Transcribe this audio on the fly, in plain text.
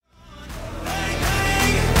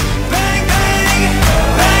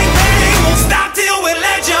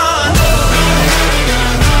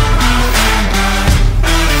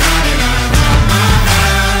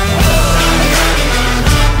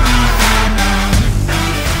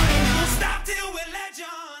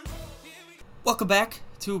Welcome back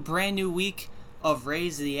to a brand new week of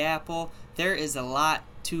Raise the Apple. There is a lot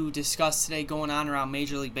to discuss today going on around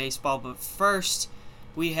Major League Baseball, but first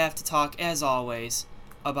we have to talk, as always,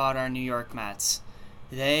 about our New York Mets.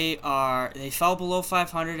 They fell below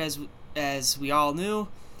 500 as we all knew.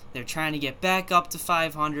 They're trying to get back up to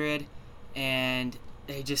 500, and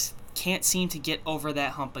they just can't seem to get over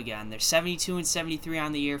that hump again. They're 72 and 73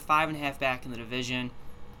 on the year, 5.5 back in the division.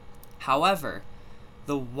 However,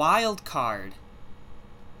 the wild card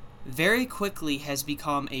very quickly has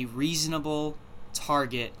become a reasonable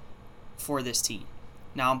target for this team.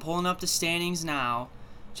 Now, I'm pulling up the standings now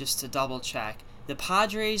just to double check. The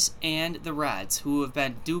Padres and the Reds, who have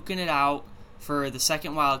been duking it out for the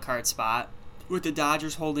second wild card spot, with the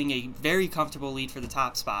Dodgers holding a very comfortable lead for the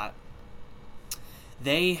top spot,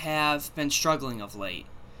 they have been struggling of late.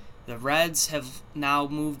 The Reds have now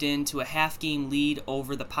moved into a half-game lead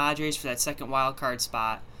over the Padres for that second wild card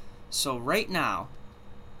spot. So right now,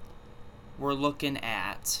 we're looking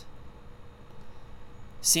at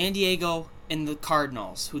San Diego and the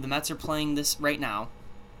Cardinals, who the Mets are playing this right now,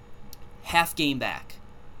 half game back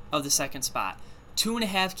of the second spot.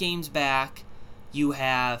 2.5 games back, you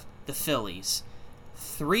have the Phillies.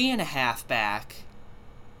 3.5 back,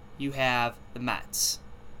 you have the Mets.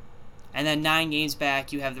 And then 9 games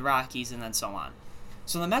back, you have the Rockies, and then so on.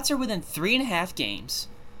 So the Mets are within 3.5 games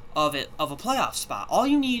of a playoff spot. All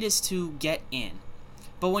you need is to get in.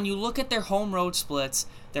 But when you look at their home road splits,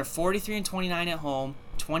 they're 43 and 29 at home,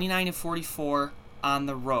 29 and 44 on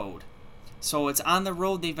the road. So it's on the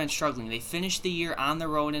road they've been struggling. They finished the year on the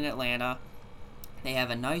road in Atlanta. They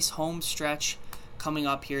have a nice home stretch coming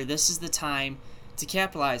up here. This is the time to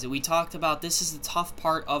capitalize it. We talked about this is the tough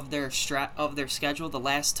part of their schedule, the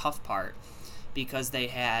last tough part, because they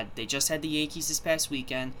just had the Yankees this past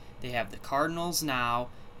weekend. They have the Cardinals now,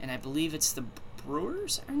 and I believe it's the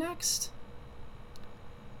Brewers are next.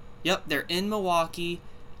 Yep, they're in Milwaukee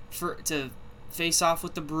to face off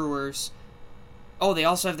with the Brewers. Oh, they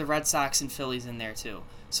also have the Red Sox and Phillies in there too.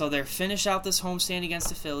 So they're finish out this homestand against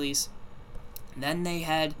the Phillies. Then they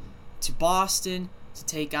head to Boston to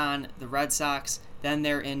take on the Red Sox. Then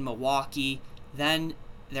they're in Milwaukee. Then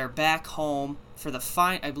they're back home for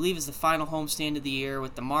I believe is the final homestand of the year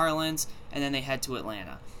with the Marlins, and then they head to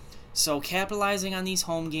Atlanta. So capitalizing on these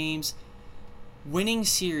home games, winning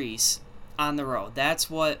series on the road. That's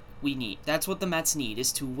what we need. That's what the Mets need,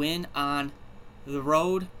 is to win on the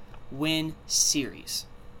road, win series.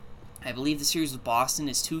 I believe the series with Boston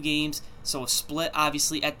is 2 games, so a split,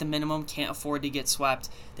 obviously, at the minimum, can't afford to get swept.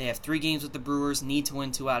 They have 3 games with the Brewers, need to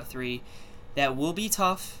win 2 out of 3. That will be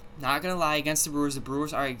tough, not going to lie, against the Brewers. The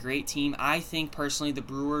Brewers are a great team. I think, personally, the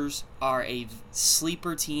Brewers are a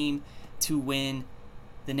sleeper team to win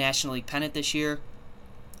the National League pennant this year.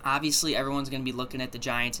 Obviously, everyone's going to be looking at the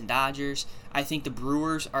Giants and Dodgers. I think the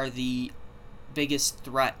Brewers are the biggest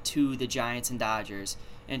threat to the Giants and Dodgers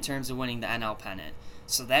in terms of winning the NL pennant.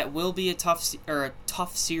 So that will be a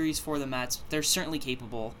tough series for the Mets. They're certainly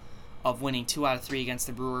capable of winning 2 out of 3 against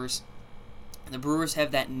the Brewers. The Brewers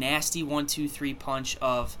have that nasty 1-2-3 punch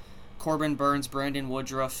of Corbin Burnes, Brandon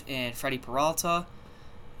Woodruff, and Freddie Peralta.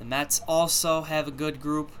 The Mets also have a good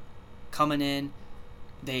group coming in.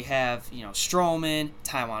 They have, Stroman,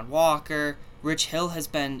 Taijuan Walker. Rich Hill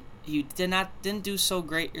didn't do so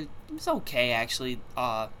great. It was okay, actually,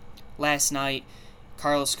 last night.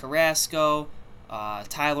 Carlos Carrasco,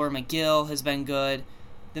 Tyler McGill has been good.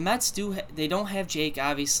 The Mets they don't have Jake,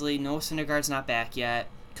 obviously. Noah Syndergaard's not back yet.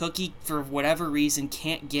 Cookie, for whatever reason,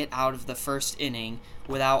 can't get out of the first inning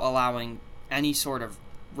without allowing any sort of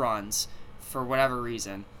runs for whatever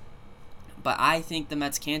reason. But I think the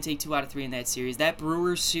Mets can take 2 out of 3 in that series. That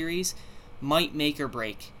Brewers series might make or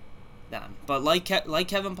break them. But like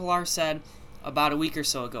Kevin Pillar said about a week or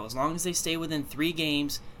so ago, as long as they stay within 3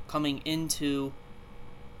 games coming into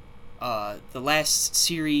the last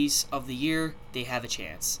series of the year, they have a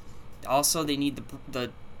chance. Also, they need the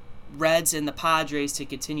Reds and the Padres to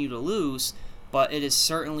continue to lose, but it is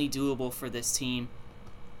certainly doable for this team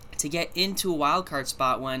to get into a wild card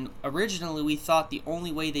spot when originally we thought the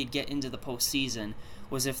only way they'd get into the postseason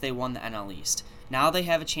was if they won the NL East. Now they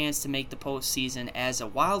have a chance to make the postseason as a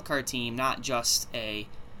wild card team, not just a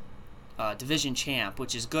division champ,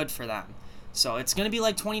 which is good for them. So it's going to be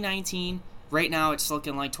like 2019. Right now it's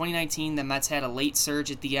looking like 2019. The Mets had a late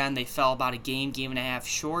surge at the end. They fell about a game and a half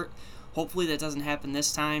short. Hopefully that doesn't happen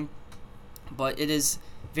this time. But it is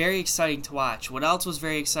very exciting to watch. What else was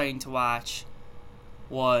very exciting to watch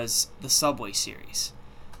was the Subway Series.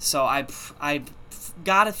 So I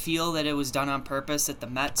got to feel that it was done on purpose, that the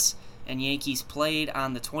Mets and Yankees played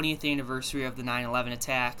on the 20th anniversary of the 9/11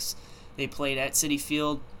 attacks. They played at Citi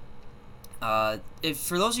Field If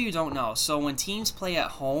for those of you who don't know, so when teams play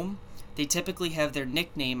at home, they typically have their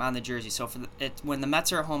nickname on the jersey. So when the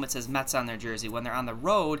Mets are at home, it says Mets on their jersey. When they're on the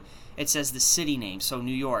road, it says the city name, so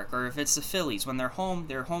New York. Or if it's the Phillies, when they're home,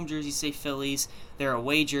 their home jerseys say Phillies, their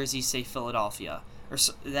away jerseys say Philadelphia.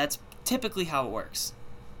 That's typically how it works.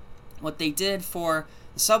 What they did for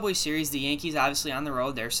the Subway Series, the Yankees obviously on the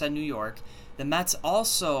road, there said New York. The Mets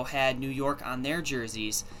also had New York on their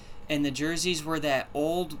jerseys, and the jerseys were that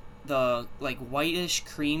old, the like whitish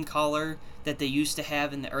cream color that they used to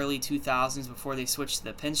have in the early 2000s before they switched to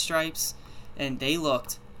the pinstripes, and they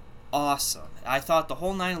looked awesome. I thought the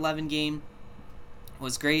whole 9/11 game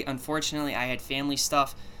was great. Unfortunately, I had family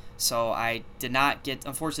stuff, so I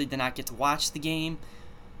unfortunately did not get to watch the game,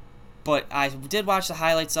 but I did watch the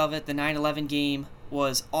highlights of it. The 9/11 game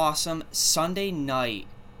was awesome. Sunday night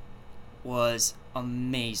was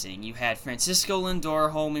amazing. You had Francisco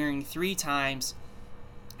Lindor homering 3 times.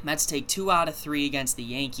 Mets take 2 out of 3 against the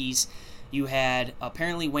Yankees. You had,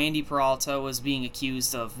 apparently Wandy Peralta was being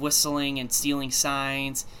accused of whistling and stealing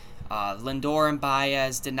signs. Lindor and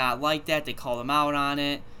Baez did not like that. They called him out on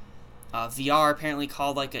it. VR apparently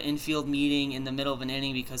called like an infield meeting in the middle of an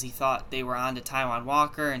inning because he thought they were on to Taijuan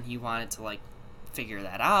Walker and he wanted to like figure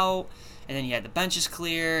that out. And then you had the benches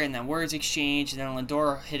clear and then words exchanged. And then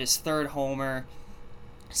Lindor hit his 3rd homer.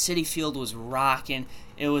 Citi Field was rocking.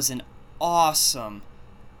 It was an awesome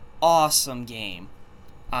game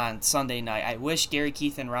on Sunday night. I wish Gary,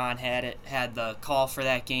 Keith, and Ron had the call for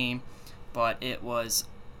that game, but it was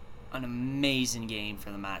an amazing game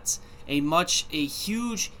for the Mets. A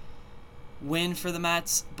huge win for the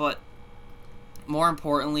Mets, but more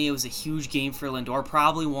importantly, it was a huge game for Lindor.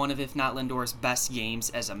 Probably one of, if not Lindor's best games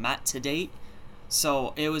as a Met to date.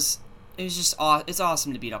 So it's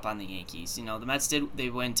awesome to beat up on the Yankees. You know, the Mets they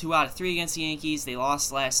win 2 out of 3 against the Yankees. They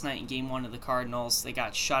lost last night in Game 1 of the Cardinals. They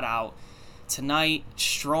got shut out. Tonight,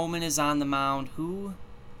 Stroman is on the mound. I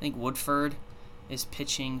think Woodford is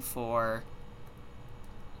pitching for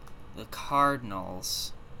the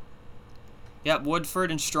Cardinals. Yep,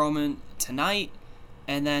 Woodford and Stroman tonight.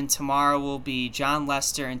 And then tomorrow will be John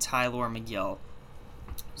Lester and Tyler McGill.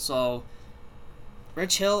 So,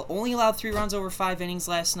 Rich Hill only allowed 3 runs over 5 innings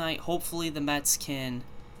last night. Hopefully the Mets can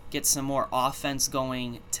get some more offense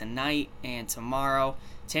going tonight and tomorrow.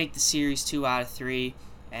 Take the series 2 out of 3.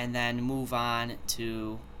 And then move on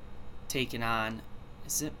to taking on...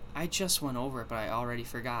 I just went over it, but I already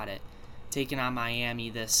forgot it. Taking on Miami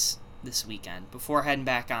this weekend before heading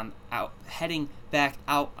back out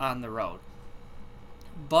on the road.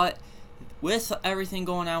 But with everything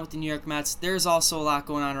going on with the New York Mets, there's also a lot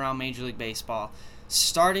going on around Major League Baseball.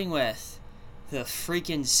 Starting with the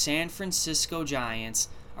freaking San Francisco Giants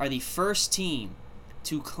are the first team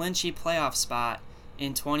to clinch a playoff spot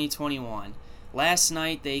in 2021. Last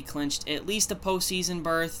night, they clinched at least a postseason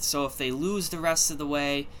berth, so if they lose the rest of the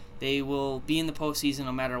way, they will be in the postseason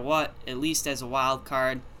no matter what, at least as a wild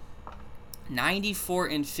card.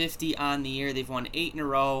 94-50 on the year. They've won 8 in a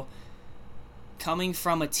row, coming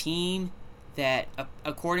from a team that,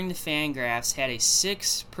 according to Fangraphs, had a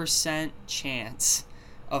 6% chance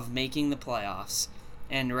of making the playoffs.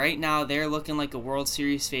 And right now, they're looking like a World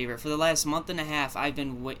Series favorite. For the last month and a half,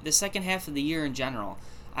 the second half of the year in general,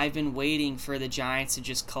 I've been waiting for the Giants to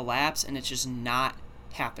just collapse, and it's just not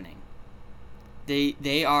happening.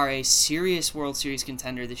 They are a serious World Series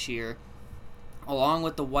contender this year, along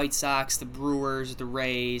with the White Sox, the Brewers, the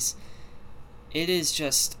Rays. It is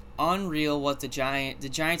just unreal what the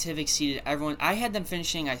Giants have exceeded everyone. I had them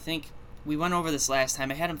finishing, I think, we went over this last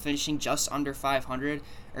time, I had them finishing just under 500,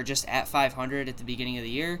 or just at 500 at the beginning of the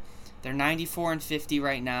year. They're 94-50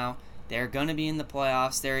 right now. They're going to be in the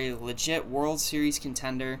playoffs. They're a legit World Series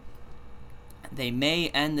contender. They may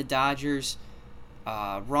end the Dodgers'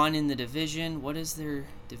 run in the division. What is their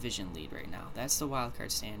division lead right now? That's the wild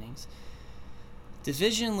card standings.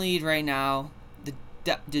 Division lead right now,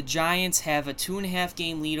 the Giants have a 2.5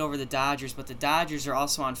 game lead over the Dodgers, but the Dodgers are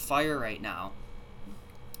also on fire right now.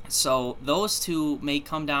 So those two may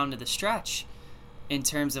come down to the stretch in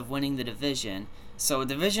terms of winning the division. So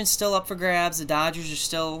the division's still up for grabs. The Dodgers are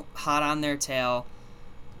still hot on their tail,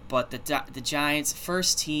 but the Giants,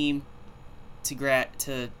 first team to grab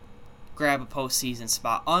a postseason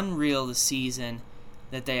spot. Unreal the season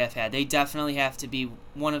that they have had. They definitely have to be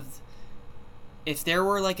one of. If there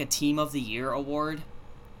were like a Team of the Year award,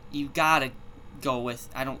 you gotta go with.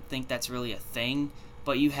 I don't think that's really a thing,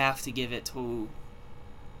 but you have to give it to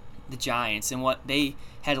the Giants, and what they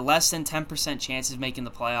had less than 10% chance of making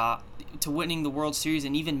the playoff, to winning the World Series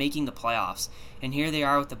and even making the playoffs. And here they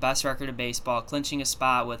are with the best record of baseball, clinching a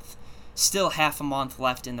spot with still half a month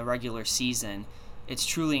left in the regular season. It's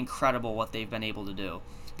truly incredible what they've been able to do.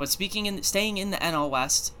 But staying in the NL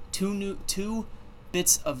West, two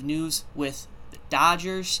bits of news with the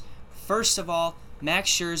Dodgers. First of all, Max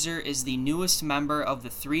Scherzer is the newest member of the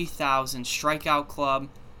 3,000 strikeout club.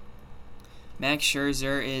 Max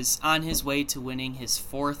Scherzer is on his way to winning his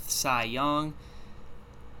 4th Cy Young.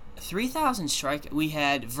 3,000 strike. We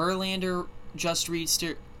had Verlander just reached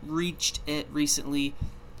it recently.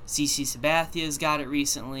 CC Sabathia's got it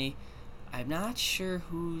recently. I'm not sure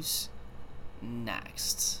who's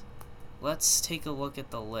next. Let's take a look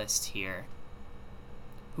at the list here.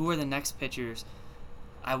 Who are the next pitchers?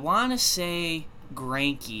 I want to say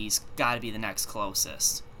Greinke's got to be the next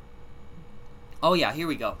closest. Oh yeah, here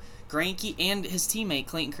we go. Greinke and his teammate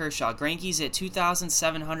Clayton Kershaw. Greinke's at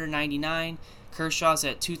 2,799. Kershaw's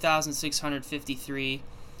at 2,653.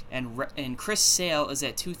 And Chris Sale is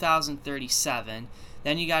at 2,037.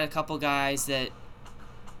 Then you got a couple guys that...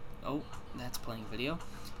 Oh, that's playing video.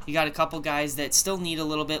 You got a couple guys that still need a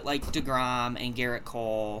little bit, like DeGrom and Garrett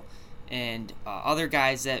Cole, and other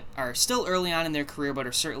guys that are still early on in their career, but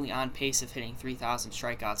are certainly on pace of hitting 3,000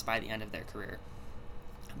 strikeouts by the end of their career.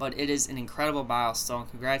 But it is an incredible milestone.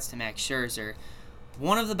 Congrats to Max Scherzer,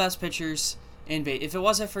 one of the best pitchers in baseball. If it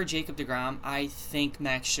wasn't for Jacob DeGrom, I think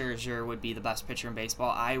Max Scherzer would be the best pitcher in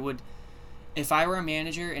baseball. If I were a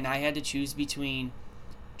manager and I had to choose between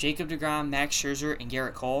Jacob DeGrom, Max Scherzer, and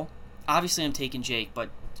Garrett Cole, obviously I'm taking Jake, but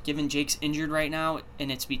given Jake's injured right now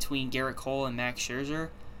and it's between Garrett Cole and Max Scherzer,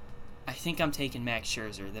 I think I'm taking Max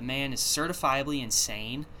Scherzer. The man is certifiably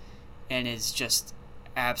insane and is just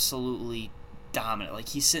absolutely dominant. Like,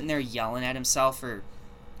 he's sitting there yelling at himself or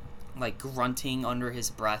like grunting under his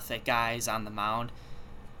breath at guys on the mound.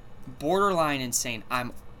 Borderline insane. I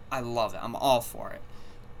love it. I'm all for it.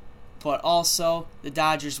 But also the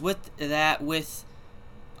Dodgers with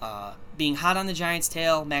being hot on the Giants'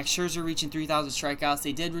 tail, Max Scherzer reaching 3,000 strikeouts.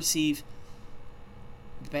 They did receive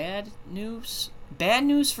bad news. Bad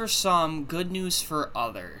news for some, good news for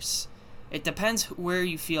others. It depends where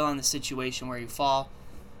you feel on the situation, where you fall.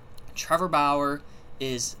 Trevor Bauer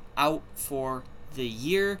is out for the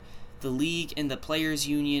year. The league and the players'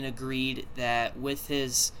 union agreed that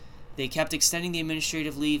they kept extending the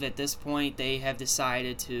administrative leave. At this point, they have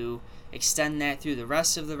decided to extend that through the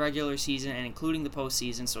rest of the regular season and including the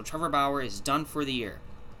postseason. So Trevor Bauer is done for the year.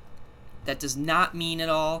 That does not mean at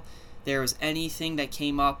all there was anything that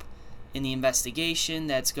came up in the investigation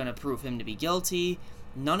that's going to prove him to be guilty.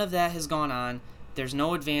 None of that has gone on. There's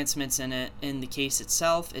no advancements in the case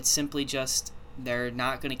itself. It's simply just they're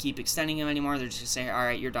not going to keep extending him anymore. They're just going to say, all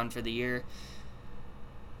right, you're done for the year.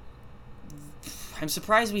 I'm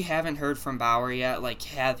surprised we haven't heard from Bauer yet, like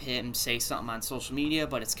have him say something on social media,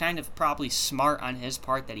 but it's kind of probably smart on his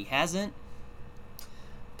part that he hasn't.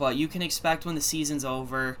 But you can expect when the season's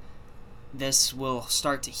over, this will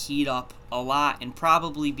start to heat up a lot and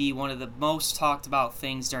probably be one of the most talked about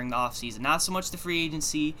things during the offseason. Not so much the free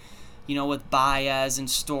agency, with Baez and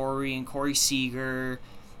Story and Corey Seager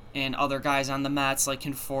and other guys on the Mets like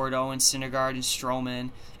Conforto and Syndergaard and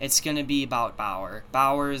Stroman. It's going to be about Bauer.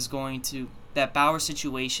 That Bauer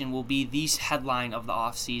situation will be the headline of the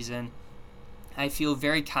offseason. I feel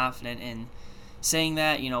very confident in saying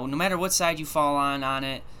that, no matter what side you fall on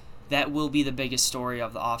it, that will be the biggest story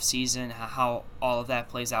of the offseason, how all of that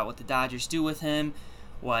plays out, what the Dodgers do with him,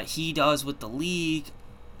 what he does with the league,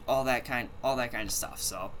 all that kind of stuff.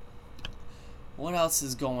 So, what else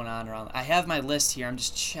is going on around? I have my list here. I'm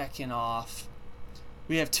just checking off.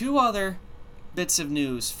 We have two other bits of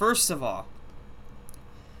news. First of all,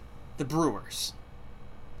 the Brewers.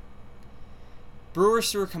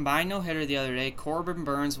 Brewers threw a combined no-hitter the other day. Corbin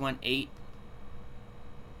Burns went 8.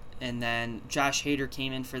 And then Josh Hader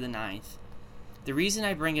came in for the 9th. The reason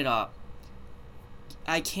I bring it up,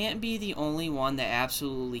 I can't be the only one that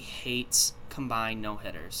absolutely hates combined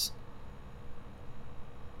no-hitters.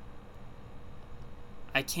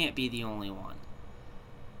 I can't be the only one.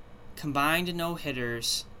 Combined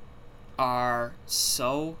no-hitters are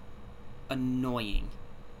so annoying.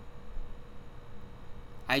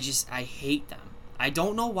 I hate them. I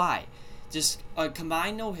don't know why. Just a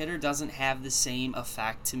combined no-hitter doesn't have the same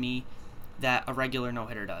effect to me that a regular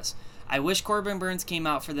no-hitter does. I wish Corbin Burns came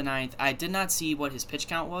out for the 9th. I did not see what his pitch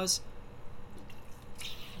count was,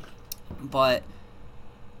 but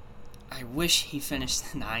I wish he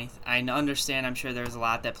finished the 9th. I understand, I'm sure there's a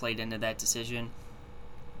lot that played into that decision.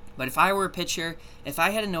 But if I were a pitcher, if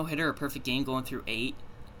I had a no-hitter, a perfect game going through 8,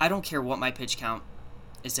 I don't care what my pitch count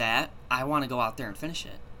is at. I want to go out there and finish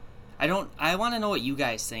it. I want to know what you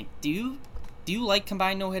guys think. Do you like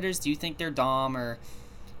combined no-hitters? Do you think they're dumb, or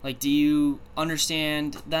do you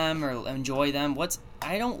understand them or enjoy them?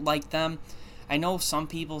 I don't like them. I know some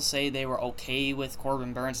people say they were okay with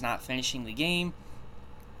Corbin Burnes not finishing the game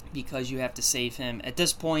because you have to save him. At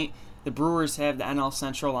this point, the Brewers have the NL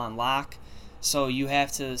Central on lock, so you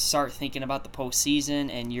have to start thinking about the postseason,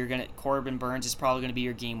 and Corbin Burnes is probably going to be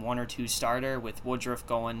your game 1 or 2 starter, with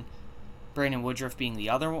Brandon Woodruff being the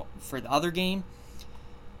other for the other game.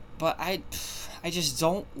 But I just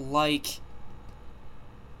don't like.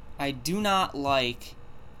 I do not like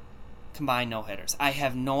combined no-hitters. I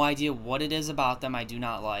have no idea what it is about them I do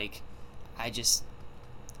not like. I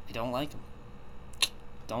don't like them.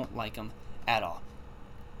 Don't like them at all.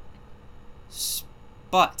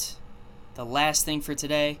 But the last thing for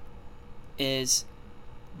today is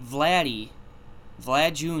Vlad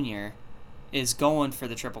Jr. is going for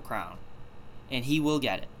the Triple Crown, and he will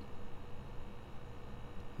get it.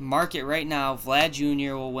 Mark it right now. Vlad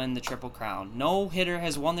Jr. will win the Triple Crown. No hitter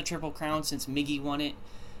has won the Triple Crown since Miggy won it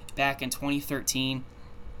back in 2013.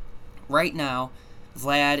 Right now,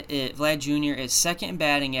 Vlad Jr. is second in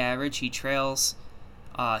batting average. He trails.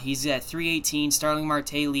 He's at 318. Starling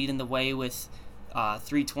Marte leading the way with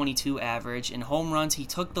 322 average. In home runs, he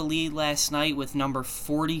took the lead last night with number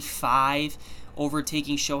 45,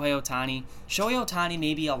 overtaking Shohei Ohtani. Shohei Ohtani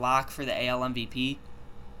may be a lock for the AL MVP,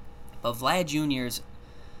 but Vlad Jr. is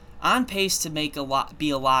on pace to be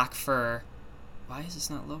a lock for. Why is this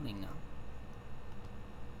not loading now?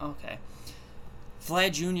 Okay.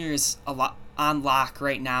 Vlad Jr. is on lock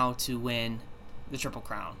right now to win the Triple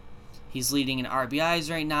Crown. He's leading in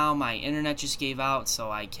RBIs right now. My internet just gave out, so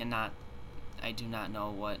I do not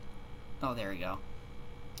know what. Oh, there we go.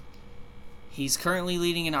 He's currently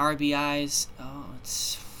leading in RBIs. Oh,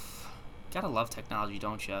 gotta love technology,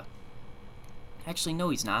 don't you? Actually, no,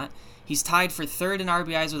 he's not. He's tied for third in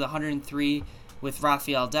RBIs with 103 with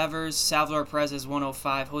Rafael Devers. Salvador Perez has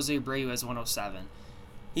 105. Jose Abreu has 107.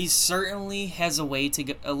 He certainly has a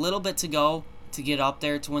little bit to go to get up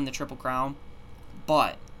there to win the Triple Crown.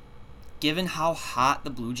 But given how hot the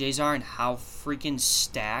Blue Jays are and how freaking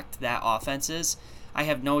stacked that offense is, I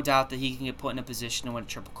have no doubt that he can get put in a position to win a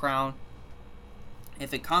Triple Crown.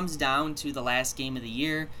 If it comes down to the last game of the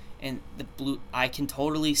year, and I can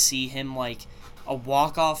totally see him like a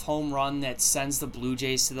walk-off home run that sends the Blue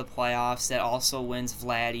Jays to the playoffs that also wins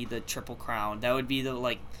Vladdy the Triple Crown. That would be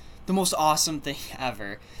the most awesome thing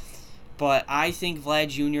ever. But I think Vlad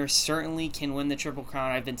Jr. certainly can win the Triple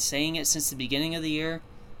Crown. I've been saying it since the beginning of the year.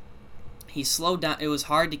 He slowed down. It was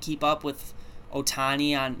hard to keep up with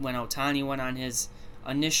Ohtani when Ohtani went on his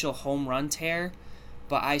initial home run tear,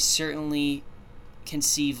 but I certainly can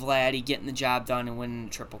see Vladdy getting the job done and winning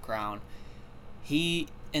the Triple Crown. He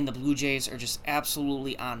and the Blue Jays are just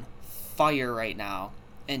absolutely on fire right now,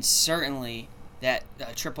 and certainly that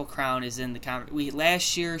Triple Crown is in the conversation.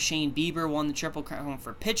 Last year, Shane Bieber won the Triple Crown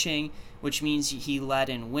for pitching, which means he led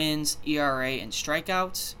in wins, ERA, and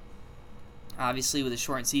strikeouts. Obviously, with a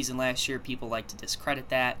shortened season last year, people like to discredit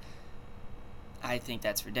that. I think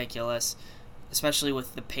that's ridiculous, especially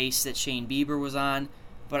with the pace that Shane Bieber was on.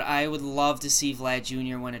 But I would love to see Vlad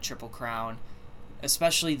Jr. win a Triple Crown,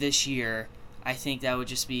 especially this year. I think that'd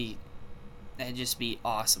just be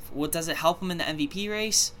awesome. What does it help him in the MVP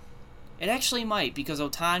race? It actually might, because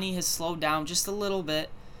Ohtani has slowed down just a little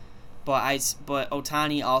bit, but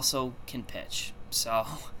Ohtani also can pitch, so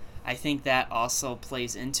I think that also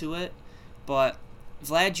plays into it. But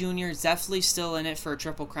Vlad Jr. is definitely still in it for a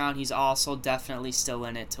Triple Crown. He's also definitely still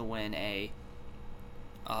in it to win a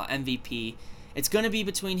MVP. It's going to be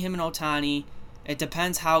between him and Ohtani. It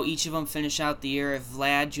depends how each of them finish out the year. If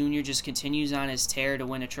Vlad Jr. just continues on his tear to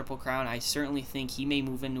win a Triple Crown, I certainly think he may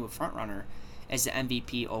move into a frontrunner as the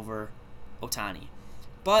MVP over Ohtani.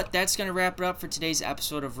 But that's going to wrap it up for today's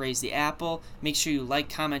episode of Raise the Apple. Make sure you like,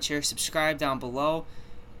 comment, share, subscribe down below,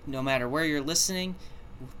 no matter where you're listening.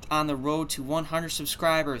 On the road to 100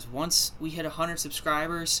 subscribers. Once we hit 100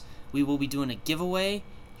 subscribers, we will be doing a giveaway.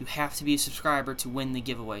 You have to be a subscriber to win the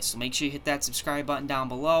giveaway. So make sure you hit that subscribe button down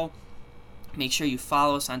below. Make sure you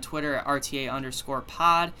follow us on Twitter at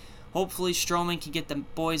RTA_pod. Hopefully Stroman can get the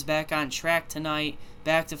boys back on track tonight,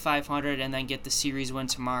 back to 500, and then get the series win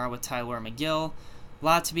tomorrow with Tyler McGill. A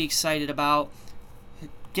lot to be excited about.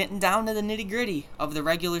 Getting down to the nitty-gritty of the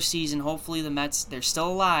regular season. Hopefully the Mets, they're still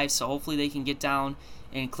alive, so hopefully they can get down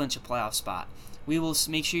and clinch a playoff spot. We will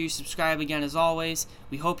make sure you subscribe again as always.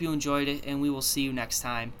 We hope you enjoyed it, and we will see you next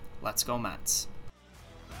time. Let's go Mets.